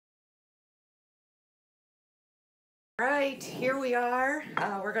Right, here we are.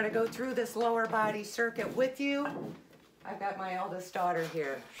 We're going to go through this lower body circuit with you. I've got my eldest daughter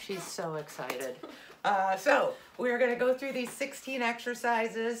here. She's so excited. So we're going to go through these 16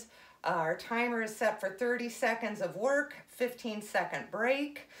 exercises. Our timer is set for 30 seconds of work, 15-second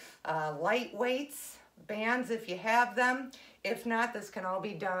break, light weights, bands if you have them. If not, this can all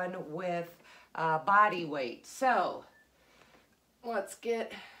be done with body weight. So let's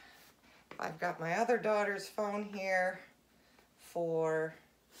get... I've got my other daughter's phone here for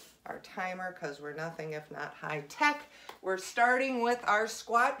our timer because we're nothing if not high tech. We're starting with our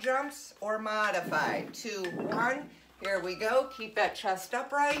squat jumps or modified. 2, 1. Here we go. Keep that chest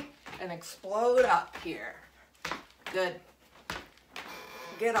upright and explode up here. Good.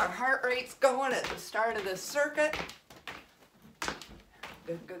 Get our heart rates going at the start of this circuit.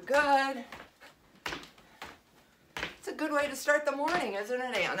 Good, good, good. It's a good way to start the morning, isn't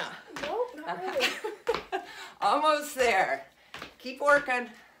it, Anna? Nope, not really. Almost there. Keep working.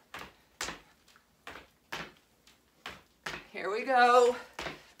 Here we go.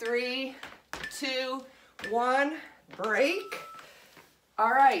 3, 2, 1, break.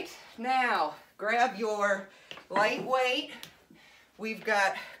 All right, now grab your light weight. We've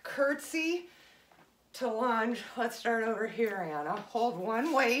got curtsy to lunge. Let's start over here, Anna. Hold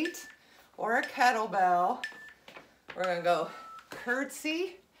one weight or a kettlebell. We're gonna go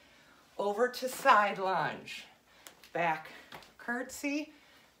curtsy over to side lunge. Back, curtsy,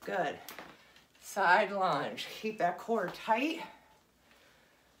 good. Side lunge, keep that core tight.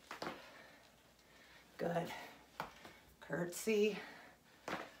 Good. Curtsy,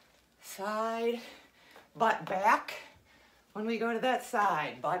 side, butt back. When we go to that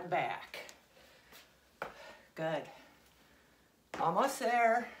side, butt back. Good. Almost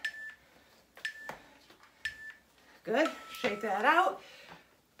there. Good, shake that out.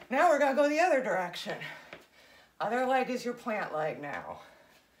 Now we're gonna go the other direction. Other leg is your plant leg now.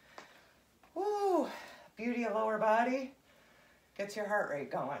 Woo, beauty of lower body. Gets your heart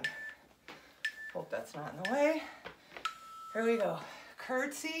rate going. Hope that's not in the way. Here we go,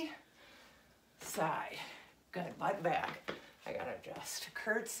 curtsy, side. Good, butt back. I gotta adjust.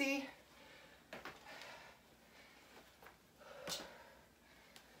 Curtsy.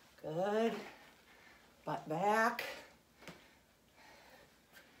 Good. Butt back.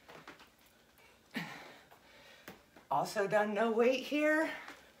 Also done no weight here.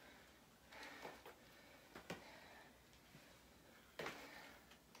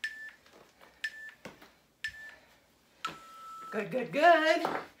 Good, good, good.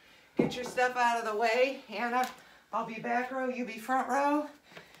 Get your stuff out of the way. Anna, I'll be back row, you be front row.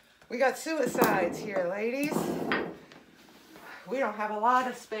 We got suicides here, ladies. We don't have a lot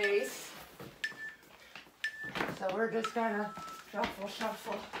of space. So we're just gonna shuffle,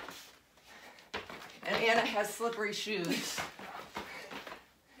 shuffle. And Anna has slippery shoes.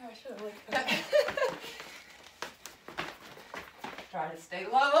 Yeah, I should have looked at that. Try to stay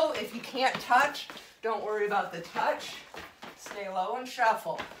low. If you can't touch, don't worry about the touch. Stay low and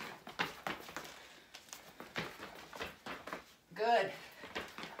shuffle. Good.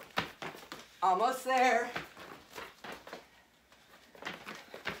 Almost there.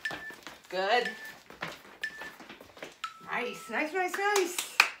 Good. Nice, nice, nice, nice.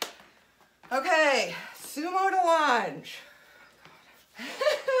 Okay, sumo to lunge.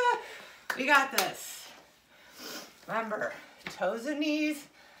 We got this. Remember, toes and knees,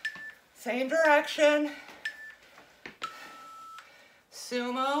 same direction.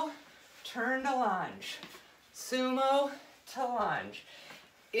 Sumo, turn to lunge. Sumo to lunge.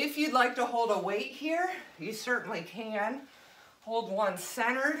 If you'd like to hold a weight here, you certainly can. Hold one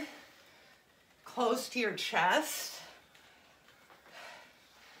centered, close to your chest.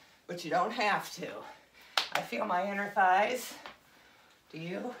 But you don't have to. I feel my inner thighs. Do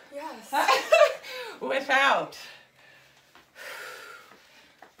you? Yes. Without.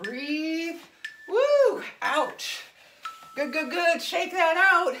 Breathe. Woo! Ouch. Good, good, good. Shake that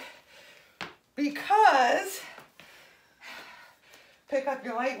out. Because pick up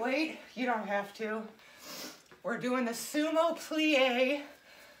your light weight. You don't have to. We're doing the sumo plie.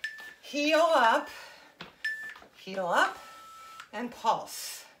 Heel up, and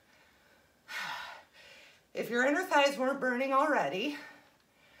pulse. If your inner thighs weren't burning already,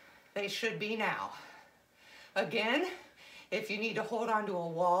 they should be now. Again, if you need to hold onto a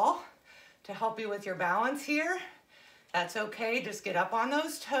wall to help you with your balance here, that's okay. Just get up on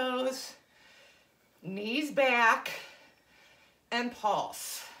those toes, knees back, and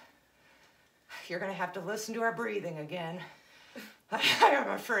pulse. You're gonna have to listen to our breathing again. I am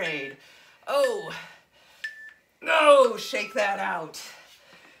afraid. Oh, no, shake that out.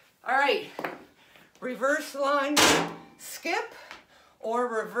 All right, reverse lunge, skip, or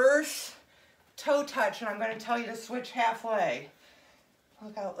reverse toe touch. And I'm going to tell you to switch halfway.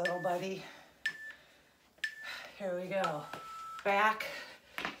 Look out, little buddy. Here we go. Back.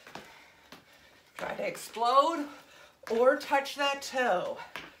 Try to explode or touch that toe.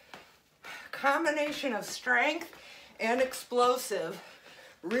 Combination of strength and explosive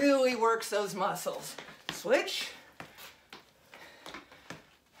really works those muscles. Switch.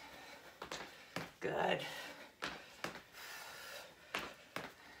 Good.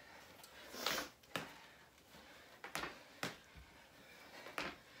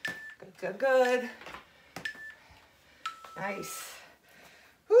 Good, good, good. Nice.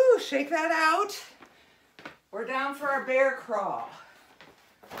 Woo, shake that out. We're down for our bear crawl.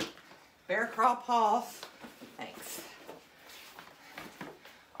 Bear crawl pulse. Thanks.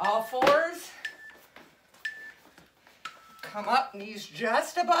 All fours. Come up, knees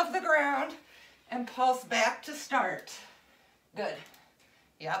just above the ground, and pulse back to start. Good.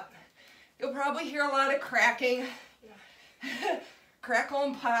 Yep. You'll probably hear a lot of cracking. Yeah. Crackle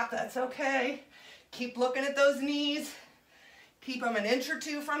and pop, that's okay. Keep looking at those knees. Keep them an inch or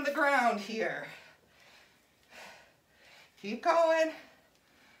two from the ground here. Keep going.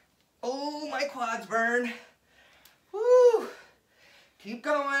 Oh, my quads burn. Woo. Keep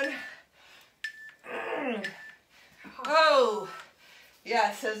going. Oh,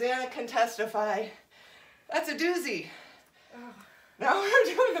 yes, as Anna can testify. That's a doozy. Now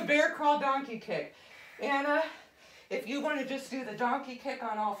we're doing the bear crawl donkey kick. Anna, if you want to just do the donkey kick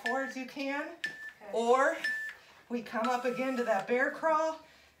on all fours, you can. Okay. Or we come up again to that bear crawl,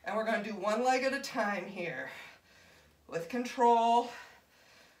 and we're going to do one leg at a time here. With control.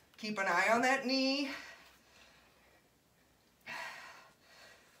 Keep an eye on that knee.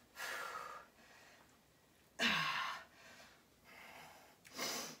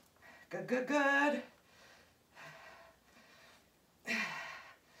 Good, good, good. You're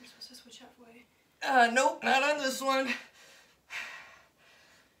supposed to switch halfway. Nope, not on this one.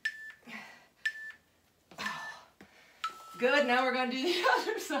 Good, now we're gonna do the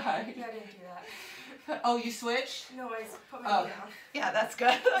other side. Yeah, I didn't do that. Oh, you switched? No, I put my knee down. Yeah, that's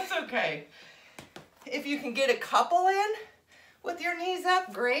good. That's okay. If you can get a couple in with your knees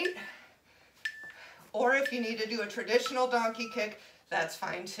up, great. Or if you need to do a traditional donkey kick, that's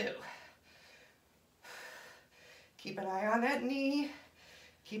fine too. Keep an eye on that knee.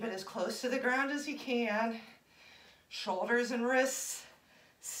 Keep it as close to the ground as you can. Shoulders and wrists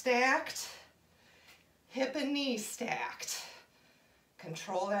stacked. Hip and knee stacked.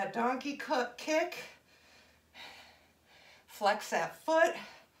 Control that donkey kick. Flex that foot.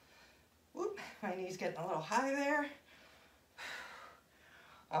 Whoop, my knee's getting a little high there.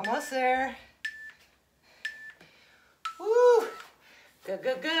 Almost there. Woo! Good,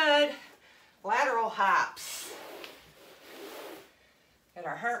 good, good. Lateral hops. Get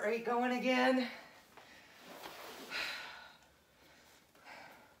our heart rate going again.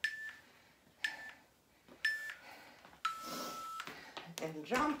 And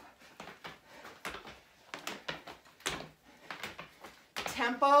jump.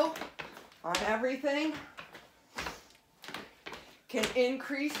 Tempo on everything can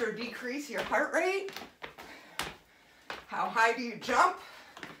increase or decrease your heart rate. How high do you jump?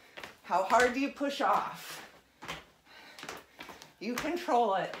 How hard do you push off? You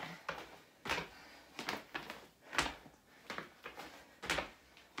control it.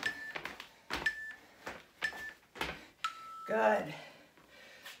 Good.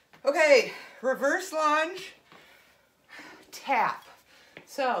 Okay, reverse lunge, tap.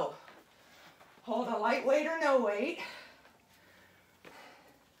 So, hold a light weight or no weight.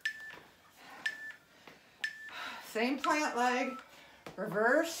 Same plant leg,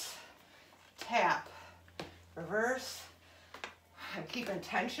 reverse, tap, reverse. I'm keeping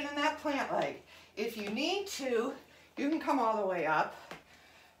tension in that plant leg. If you need to, you can come all the way up,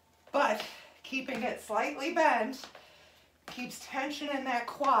 but keeping it slightly bent keeps tension in that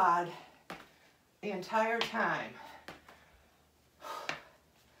quad the entire time.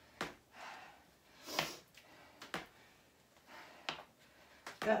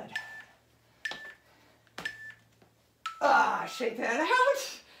 Good. Shake that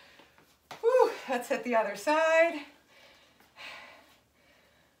out. Whew, let's hit the other side.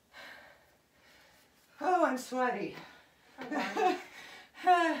 Oh, I'm sweaty.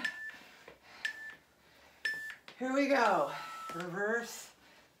 Here we go. Reverse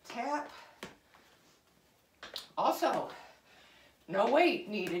tap. Also, no weight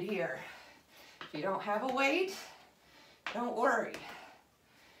needed here. If you don't have a weight, don't worry.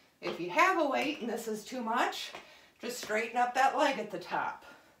 If you have a weight and this is too much, just straighten up that leg at the top.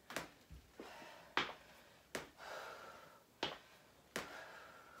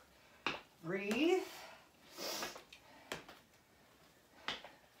 Breathe.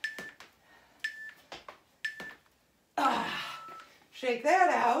 Shake that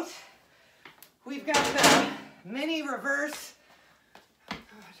out. We've got the mini reverse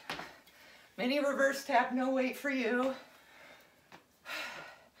tap, no weight for you.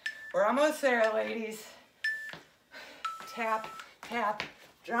 We're almost there, ladies. Tap, tap,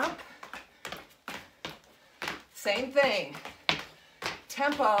 jump. Same thing.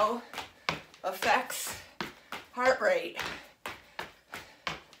 Tempo affects heart rate.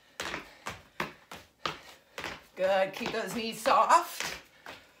 Good, keep those knees soft.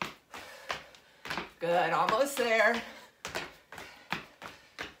 Good, almost there.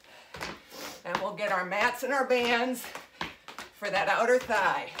 And we'll get our mats and our bands for that outer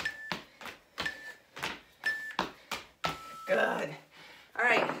thigh. Good. All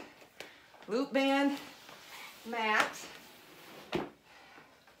right, loop band, mat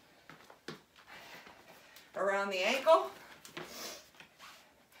around the ankle.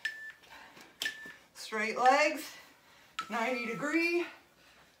 Straight legs, 90-degree,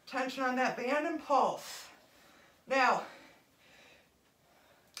 tension on that band and pulse. Now,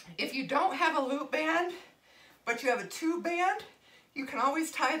 if you don't have a loop band, but you have a tube band, you can always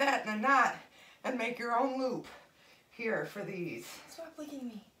tie that in a knot and make your own loop here for these. Stop licking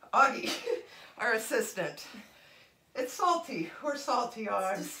me. Augie, our assistant. It's salty. We're salty,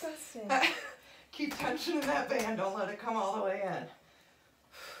 Augie. It's disgusting. Keep tension in that band. Don't let it come all the way in.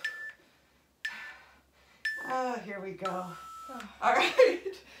 Oh, here we go. Oh. All right.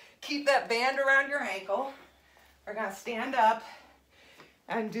 Keep that band around your ankle. We're going to stand up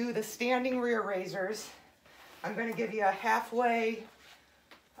and do the standing rear raisers. I'm going to give you a halfway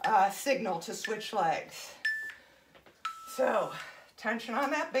signal to switch legs. So, tension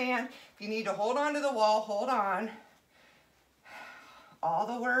on that band. If you need to hold on to the wall, hold on. All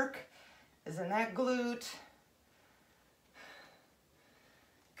the work is in that glute.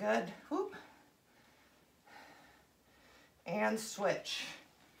 Good. Whoop. And switch.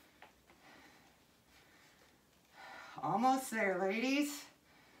 Almost there, ladies.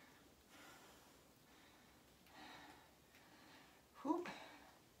 Whoop.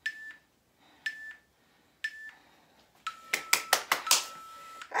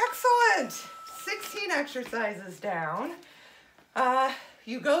 Excellent. 16 exercises down.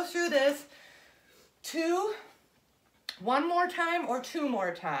 You go through this one more time or two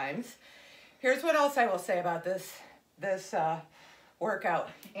more times. Here's what else I will say about this workout.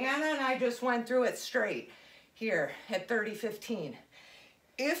 Anna and I just went through it straight here at 30-15.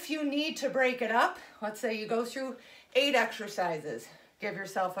 If you need to break it up, let's say you go through 8 exercises, give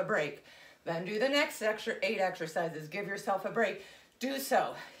yourself a break. Then do the next 8 exercises, give yourself a break. Do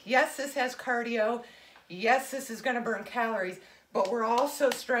so. Yes, this has cardio. Yes, this is going to burn calories, but we're also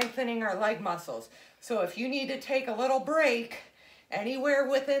strengthening our leg muscles. So if you need to take a little break anywhere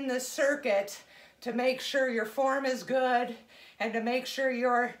within this circuit to make sure your form is good and to make sure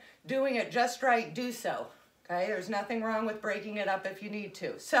you're doing it just right, do so. Okay, there's nothing wrong with breaking it up if you need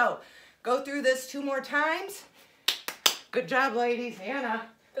to. So go through this 2 more times. Good job, ladies. Anna,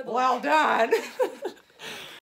 well done.